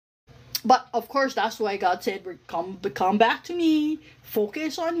But of course, that's why God said, come back to me,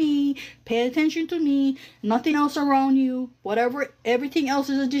 focus on me, pay attention to me, nothing else around you, whatever, everything else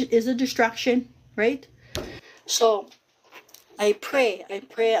is a distraction, right? So I pray.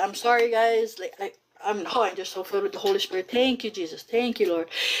 I'm sorry, guys. I'm just so filled with the Holy Spirit. Thank you, Jesus. Thank you, Lord.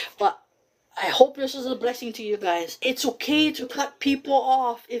 But I hope this is a blessing to you guys. It's okay to cut people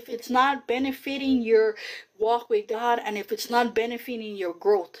off if it's not benefiting your walk with God and if it's not benefiting your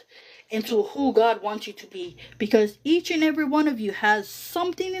growth into who God wants you to be. Because each and every one of you has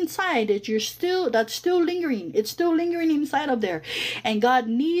something inside that's still lingering. It's still lingering inside of there. And God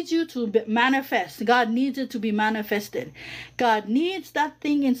needs you to manifest. God needs it to be manifested. God needs that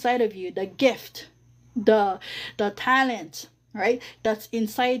thing inside of you, the gift, the talent, right, that's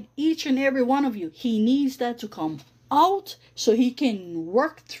inside each and every one of you. He needs that to come out so he can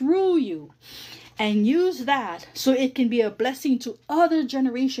work through you and use that so it can be a blessing to other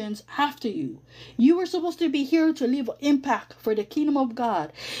generations after you. You were supposed to be here to leave an impact for the kingdom of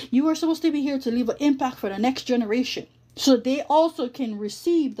God. You are supposed to be here to leave an impact for the next generation, so they also can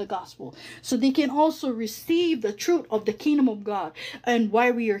receive the gospel, so they can also receive the truth of the kingdom of God and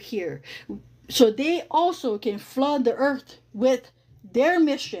why we are here, so they also can flood the earth with their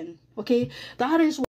mission. Okay, that is